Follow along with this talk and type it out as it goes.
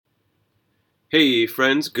Hey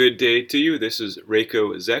friends, good day to you. This is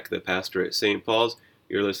Reiko Zek, the pastor at St. Paul's.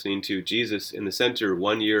 You're listening to Jesus in the Center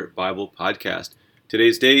 1 Year Bible Podcast.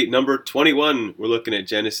 Today's day, number 21. We're looking at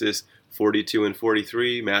Genesis 42 and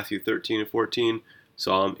 43, Matthew 13 and 14,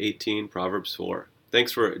 Psalm 18, Proverbs 4.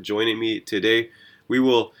 Thanks for joining me today. We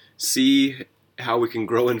will see how we can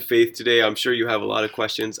grow in faith today. I'm sure you have a lot of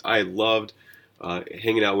questions. I loved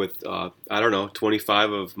hanging out with,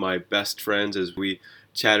 25 of my best friends as we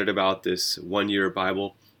chatted about this 1 year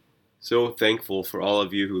Bible. So thankful for all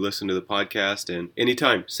of you who listen to the podcast, and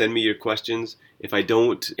anytime, send me your questions. If I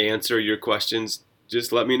don't answer your questions,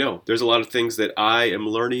 just let me know. There's a lot of things that I am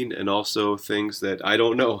learning and also things that I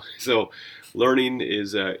don't know. So learning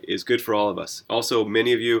is good for all of us. Also,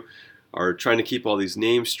 many of you are trying to keep all these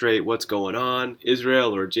names straight. What's going on?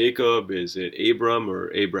 Israel or Jacob? Is it Abram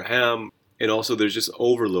or Abraham? And also there's just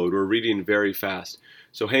overload. We're reading very fast.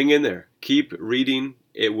 So hang in there. Keep reading.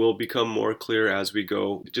 It will become more clear as we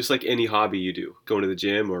go. Just like any hobby you do, going to the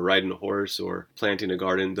gym or riding a horse or planting a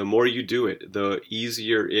garden, the more you do it, the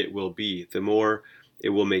easier it will be. The more it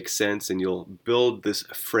will make sense, and you'll build this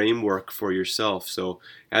framework for yourself. So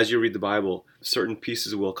as you read the Bible, certain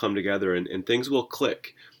pieces will come together and things will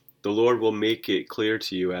click. The Lord will make it clear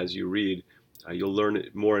to you as you read. You'll learn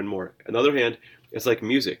it more and more. On the other hand, it's like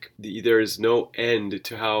music. There is no end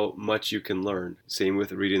to how much you can learn. Same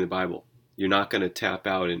with reading the Bible. You're not going to tap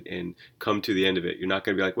out and come to the end of it. You're not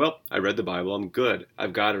going to be like, well, I read the Bible. I'm good.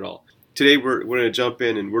 I've got it all. Today we're going to jump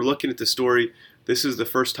in and we're looking at the story. This is the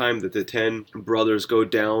first time that the 10 brothers go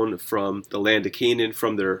down from the land of Canaan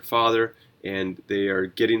from their father, and they are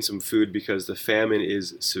getting some food because the famine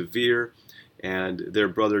is severe. And their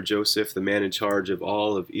brother Joseph, the man in charge of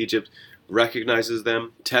all of Egypt, recognizes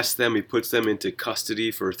them, tests them. He puts them into custody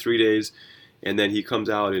for 3 days, and then he comes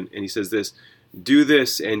out and he says this: "Do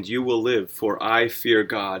this and you will live, for I fear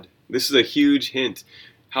God." This is a huge hint.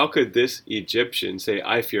 How could this Egyptian say,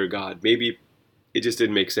 "I fear God"? Maybe it just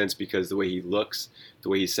didn't make sense because the way he looks, the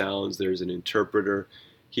way he sounds, there's an interpreter.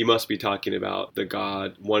 He must be talking about the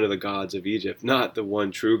God, one of the gods of Egypt, not the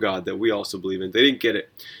one true God that we also believe in. They didn't get it.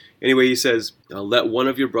 Anyway, he says, "Let one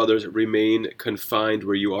of your brothers remain confined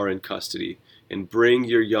where you are in custody, and bring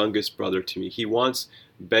your youngest brother to me." He wants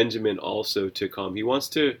Benjamin also to come. He wants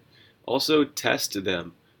to also test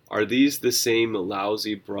them. Are these the same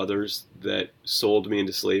lousy brothers that sold me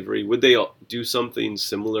into slavery? Would they do something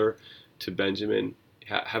similar to Benjamin?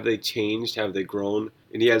 Have they changed? Have they grown?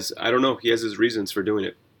 And he has, I don't know, he has his reasons for doing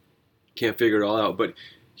it. Can't figure it all out. But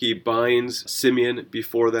he binds Simeon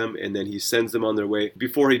before them, and then he sends them on their way.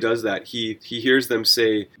 Before he does that, he hears them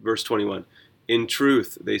say, verse 21, "In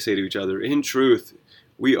truth," they say to each other, "in truth,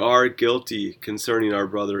 we are guilty concerning our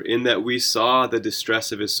brother, in that we saw the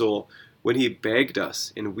distress of his soul when he begged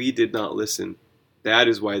us, and we did not listen. That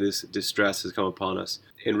is why this distress has come upon us."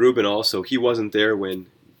 And Reuben also, he wasn't there when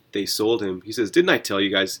they sold him. He says, "Didn't I tell you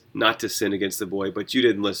guys not to sin against the boy? But you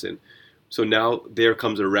didn't listen." So now there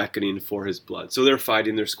comes a reckoning for his blood. So they're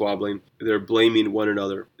fighting, they're squabbling, they're blaming one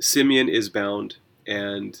another. Simeon is bound,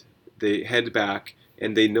 and they head back,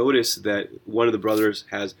 and they notice that one of the brothers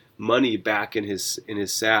has money back in his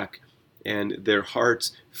sack, and their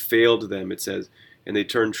hearts failed them, it says, and they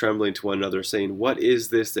turn trembling to one another, saying, "What is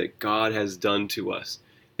this that God has done to us?"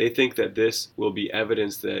 They think that this will be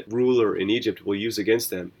evidence that ruler in Egypt will use against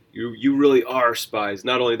them. You really are spies.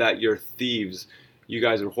 Not only that, you're thieves. You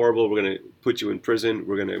guys are horrible. We're going to put you in prison.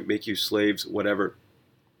 We're going to make you slaves, whatever.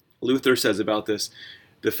 Luther says about this,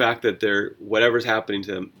 the fact that whatever's happening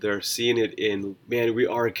to them, they're seeing it in, man, we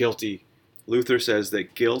are guilty. Luther says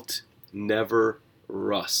that guilt never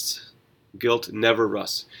rusts. Guilt never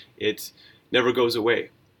rusts. It never goes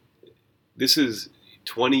away. This is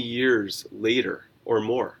 20 years later or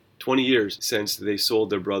more. 20 years since they sold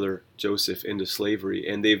their brother Joseph into slavery,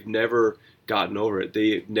 and they've never gotten over it.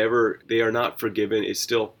 They are not forgiven. It's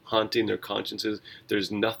still haunting their consciences.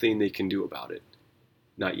 There's nothing they can do about it.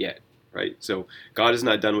 Not yet, right? So God is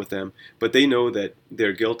not done with them, but they know that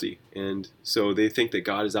they're guilty, and so they think that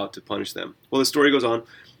God is out to punish them. Well, the story goes on.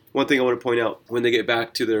 One thing I want to point out, when they get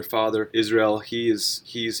back to their father, Israel,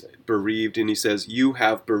 he's bereaved, and he says, "You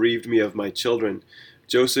have bereaved me of my children.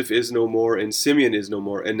 Joseph is no more, and Simeon is no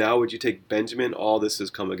more, and now would you take Benjamin? All this has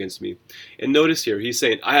come against me." And notice here, he's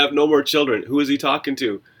saying, I have no more children. Who is he talking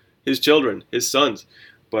to? His children, his sons.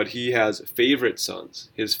 But he has favorite sons.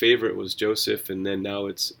 His favorite was Joseph, and then now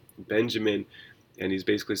it's Benjamin, and he's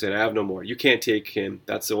basically saying, I have no more. You can't take him.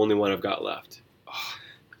 That's the only one I've got left.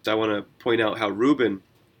 I want to point out how Reuben,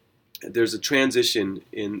 there's a transition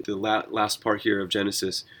in the last part here of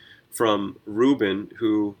Genesis from Reuben,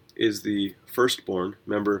 who is the firstborn.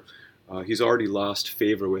 Remember, He's already lost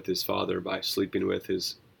favor with his father by sleeping with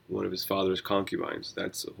one of his father's concubines.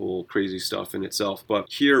 That's whole crazy stuff in itself.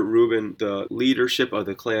 But here, Reuben, the leadership of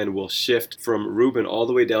the clan, will shift from Reuben all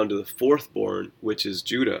the way down to the fourth born, which is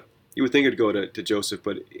Judah. You would think it'd go to Joseph,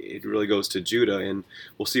 but it really goes to Judah, and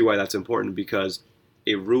we'll see why that's important, because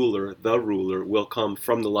the ruler, will come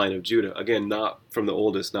from the line of Judah. Again, not from the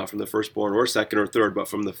oldest, not from the firstborn or second or third, but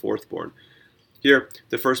from the fourthborn. Here,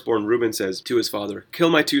 the firstborn Reuben says to his father, "Kill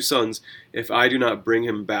my 2 sons if I do not bring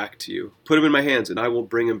him back to you. Put him in my hands, and I will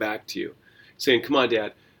bring him back to you." Saying, come on,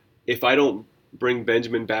 Dad, if I don't bring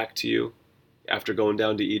Benjamin back to you after going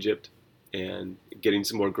down to Egypt and getting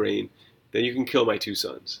some more grain, then you can kill my 2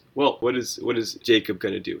 sons. Well, what is Jacob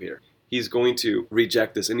going to do here? He's going to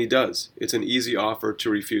reject this, and he does. It's an easy offer to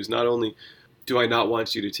refuse. Not only do I not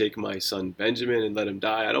want you to take my son Benjamin and let him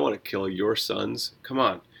die, I don't want to kill your sons. Come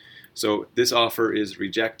on. So this offer is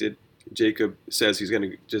rejected. Jacob says he's going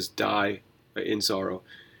to just die in sorrow.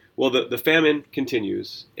 Well, the famine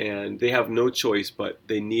continues, and they have no choice, but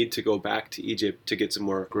they need to go back to Egypt to get some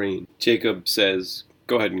more grain. Jacob says,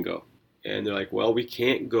 "Go ahead and go." And they're like, "Well, we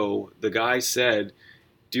can't go. The guy said,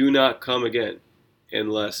 'Do not come again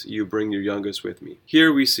unless you bring your youngest with me.'"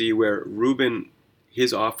 Here we see where Reuben,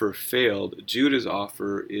 his offer failed. Judah's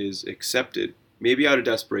offer is accepted, maybe out of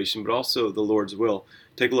desperation, but also the Lord's will.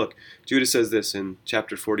 Take a look. Judah says this in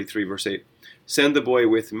chapter 43, verse 8. "Send the boy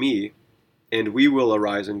with me, and we will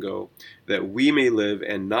arise and go, that we may live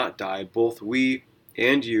and not die, both we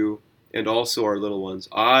and you, and also our little ones.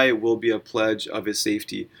 I will be a pledge of his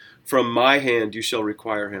safety. From my hand you shall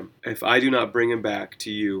require him. If I do not bring him back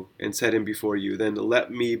to you and set him before you, then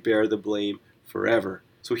let me bear the blame forever."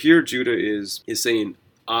 So here Judah is saying,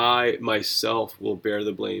 I myself will bear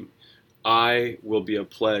the blame. I will be a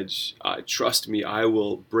pledge. Trust me, I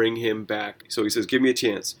will bring him back. So he says, give me a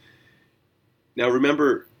chance. Now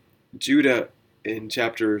remember, Judah in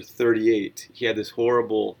chapter 38, he had this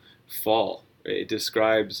horrible fall. It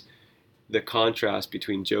describes the contrast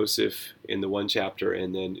between Joseph in the one chapter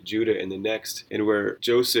and then Judah in the next, and where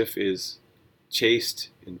Joseph is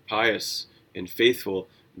chaste and pious and faithful,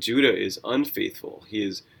 Judah is unfaithful. He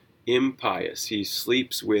is impious. He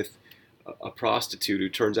sleeps with a prostitute who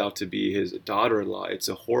turns out to be his daughter-in-law. It's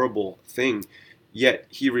a horrible thing. Yet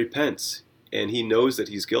he repents, and he knows that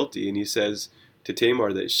he's guilty, and he says to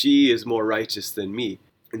Tamar that she is more righteous than me.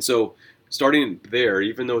 And so starting there,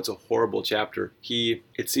 even though it's a horrible chapter,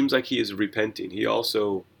 it seems like he is repenting. He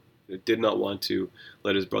also did not want to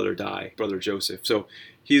let his brother die, brother Joseph. So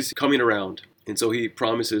he's coming around, and so he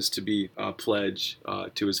promises to be a pledge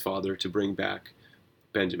to his father to bring back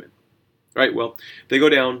Benjamin. All right, well, they go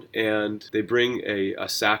down and they bring a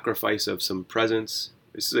sacrifice of some presents.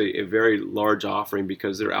 This is a very large offering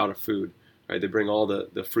because they're out of food. Right? They bring all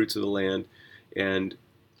the fruits of the land, and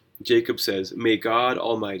Jacob says, "May God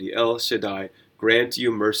Almighty, El Shaddai, grant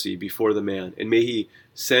you mercy before the man, and may he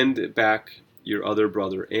send back your other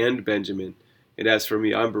brother and Benjamin. And as for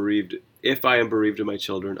me, I'm bereaved. If I am bereaved of my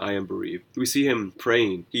children, I am bereaved." We see him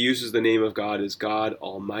praying. He uses the name of God as God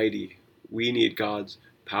Almighty. We need God's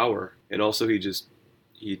power. And also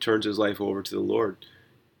he turns his life over to the Lord.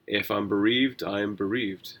 If I'm bereaved, I am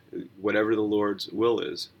bereaved. Whatever the Lord's will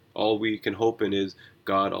is. All we can hope in is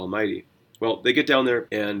God Almighty. Well, they get down there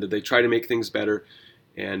and they try to make things better,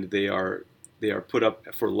 and they are put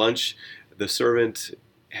up for lunch. The servant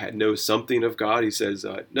knows something of God. He says,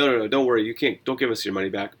 no, don't worry. Don't give us your money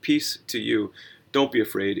back. Peace to you. Don't be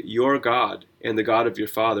afraid. Your God and the God of your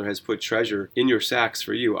father has put treasure in your sacks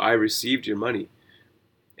for you. I received your money.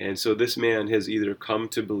 And so this man has either come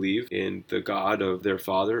to believe in the God of their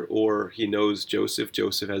father, or he knows Joseph.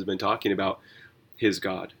 Joseph has been talking about his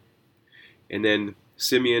God. And then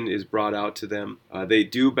Simeon is brought out to them. They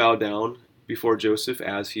do bow down before Joseph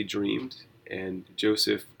as he dreamed. And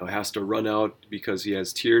Joseph has to run out because he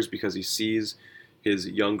has tears, because he sees his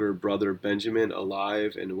younger brother Benjamin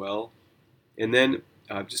alive and well. And then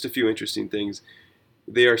just a few interesting things.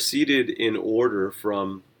 They are seated in order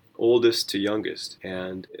from oldest to youngest.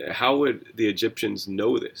 And how would the Egyptians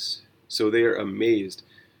know this? So they are amazed.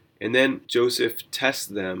 And then Joseph tests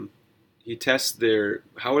them. He tests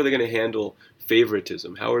how are they going to handle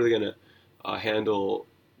favoritism? How are they going to handle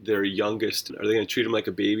their youngest? Are they going to treat him like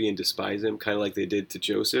a baby and despise him, kind of like they did to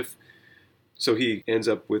Joseph? So he ends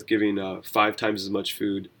up with giving 5 times as much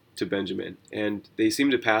food to Benjamin. And they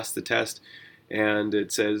seem to pass the test. And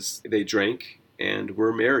it says they drank and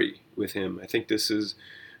were merry with him. I think that's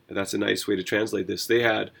a nice way to translate this. They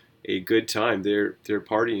had a good time. They're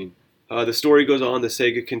partying. The story goes on. The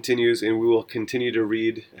saga continues, and we will continue to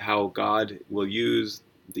read how God will use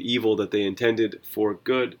the evil that they intended for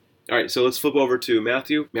good. All right, so let's flip over to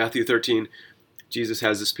Matthew 13. Jesus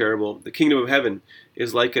has this parable. The kingdom of heaven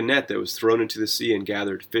is like a net that was thrown into the sea and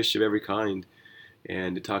gathered fish of every kind.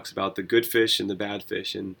 And it talks about the good fish and the bad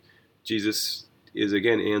fish. And Jesus is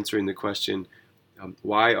again answering the question,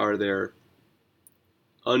 why are there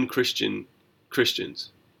unchristian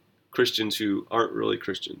Christians? Christians who aren't really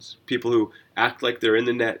Christians. People who act like they're in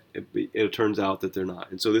the net, it turns out that they're not.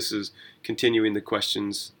 And so this is continuing the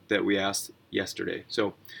questions that we asked yesterday.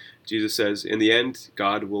 So Jesus says, in the end,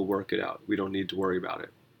 God will work it out. We don't need to worry about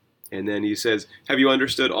it. And then he says, have you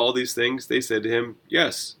understood all these things? They said to him,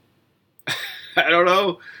 yes. I don't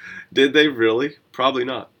know. Did they really? Probably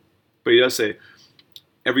not. But he does say,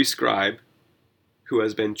 every scribe who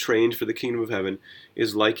has been trained for the kingdom of heaven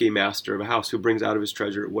is like a master of a house who brings out of his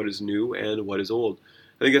treasure what is new and what is old.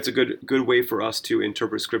 I think that's a good way for us to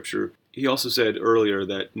interpret Scripture. He also said earlier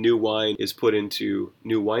that new wine is put into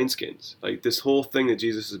new wineskins. Like this whole thing that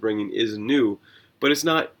Jesus is bringing is new, but it's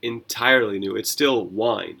not entirely new. It's still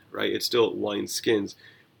wine, right? It's still wineskins.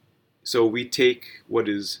 So we take what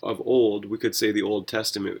is of old, we could say the Old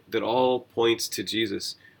Testament, that all points to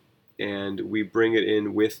Jesus, and we bring it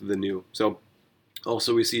in with the new. So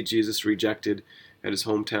also we see Jesus rejected at his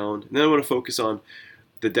hometown. And then I want to focus on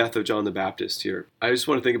the death of John the Baptist here. I just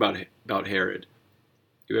want to think about Herod.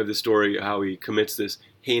 You have the story of how he commits this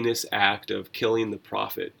heinous act of killing the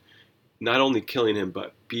prophet. Not only killing him,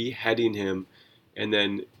 but beheading him and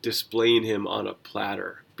then displaying him on a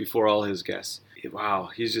platter before all his guests.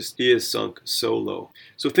 Wow, he is sunk so low.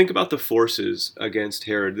 So think about the forces against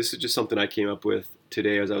Herod. This is just something I came up with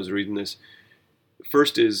today as I was reading this.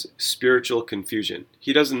 First is spiritual confusion.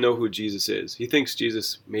 He doesn't know who Jesus is. He thinks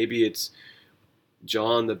Jesus, maybe it's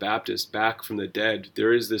John the Baptist back from the dead.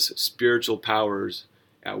 There is this spiritual powers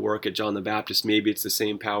at work at John the Baptist. Maybe it's the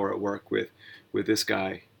same power at work with this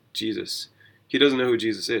guy, Jesus. He doesn't know who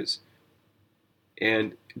Jesus is.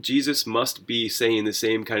 And Jesus must be saying the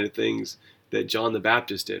same kind of things that John the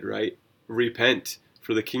Baptist did, right? Repent,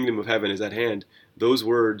 for the kingdom of heaven is at hand. Those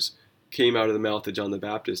words came out of the mouth of John the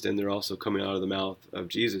Baptist, and they're also coming out of the mouth of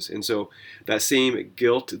Jesus. And so that same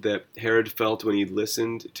guilt that Herod felt when he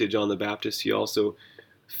listened to John the Baptist, he also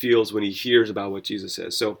feels when he hears about what Jesus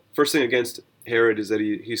says. So first thing against Herod is that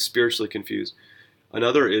he's spiritually confused.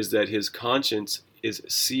 Another is that his conscience is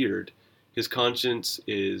seared. His conscience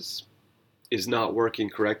is not working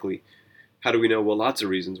correctly. How do we know? Well, lots of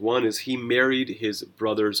reasons. One is he married his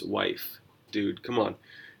brother's wife. Dude, come on.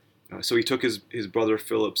 So he took his brother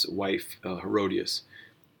Philip's wife, Herodias.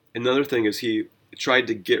 Another thing is he tried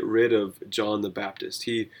to get rid of John the Baptist.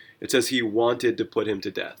 It says he wanted to put him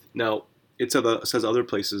to death. Now, it says other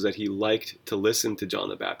places that he liked to listen to John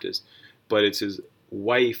the Baptist, but it's his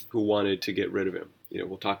wife who wanted to get rid of him.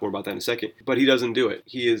 We'll talk more about that in a second. But he doesn't do it.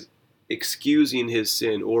 He is excusing his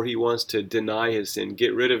sin, or he wants to deny his sin,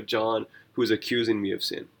 get rid of John who's accusing me of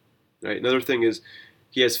sin. Right? Another thing is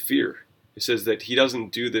he has fear. It says that he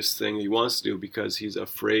doesn't do this thing he wants to do because he's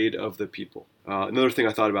afraid of the people. Another thing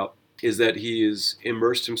I thought about is that he is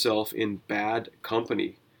immersed himself in bad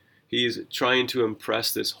company. He's trying to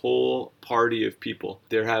impress this whole party of people.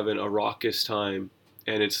 They're having a raucous time,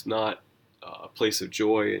 and it's not a place of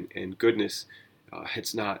joy and goodness.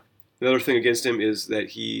 It's not. Another thing against him is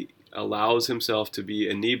that he allows himself to be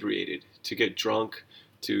inebriated, to get drunk,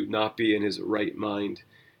 to not be in his right mind.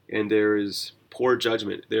 And there is poor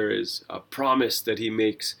judgment. There is a promise that he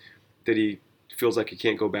makes that he feels like he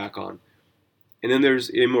can't go back on. And then there's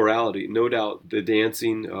immorality. No doubt the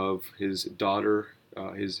dancing of his daughter,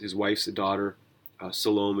 his wife's daughter,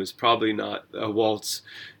 Salome, is probably not a waltz.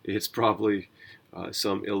 It's probably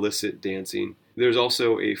some illicit dancing. There's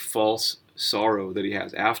also a false sorrow that he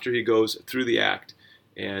has. After he goes through the act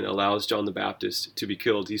and allows John the Baptist to be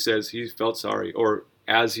killed, he says he felt sorry, or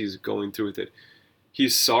as he's going through with it,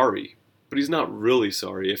 he's sorry. But he's not really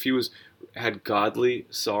sorry. If he had godly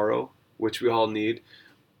sorrow, which we all need,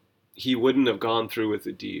 he wouldn't have gone through with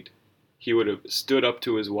the deed. He would have stood up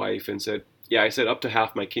to his wife and said, yeah, I said up to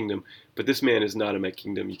half my kingdom, but this man is not in my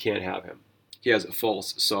kingdom. You can't have him. He has a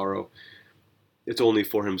false sorrow. It's only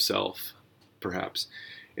for himself, perhaps.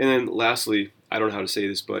 And then lastly, I don't know how to say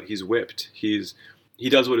this, but he's whipped. He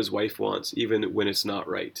does what his wife wants, even when it's not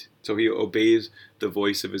right. So he obeys the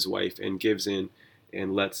voice of his wife and gives in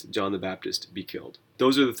and lets John the Baptist be killed.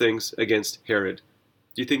 Those are the things against Herod.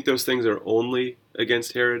 Do you think those things are only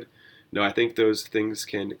against Herod? No, I think those things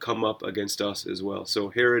can come up against us as well. So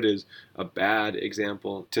Herod is a bad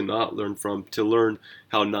example to not learn from, to learn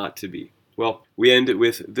how not to be. Well, we end it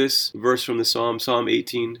with this verse from the Psalm, Psalm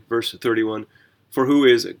 18, verse 31. For who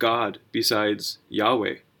is God besides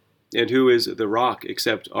Yahweh? And who is the rock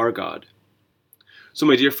except our God? So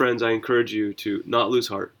my dear friends, I encourage you to not lose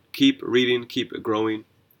heart. Keep reading, keep growing,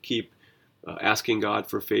 keep asking God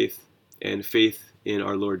for faith and faith in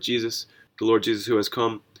our Lord Jesus, the Lord Jesus who has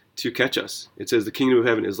come to catch us. It says the kingdom of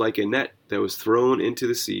heaven is like a net that was thrown into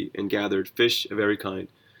the sea and gathered fish of every kind.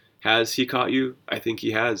 Has he caught you? I think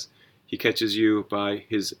he has. He catches you by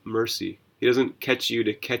his mercy. He doesn't catch you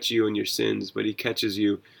to catch you in your sins, but he catches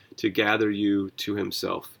you to gather you to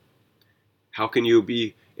himself. How can you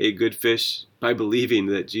be a good fish? By believing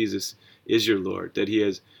that Jesus is your Lord, that he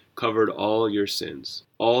has covered all your sins.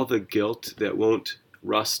 All the guilt that won't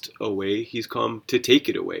rust away, he's come to take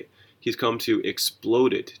it away. He's come to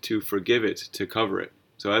explode it, to forgive it, to cover it.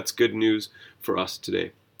 So that's good news for us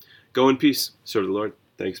today. Go in peace, serve the Lord.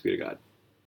 Thanks be to God.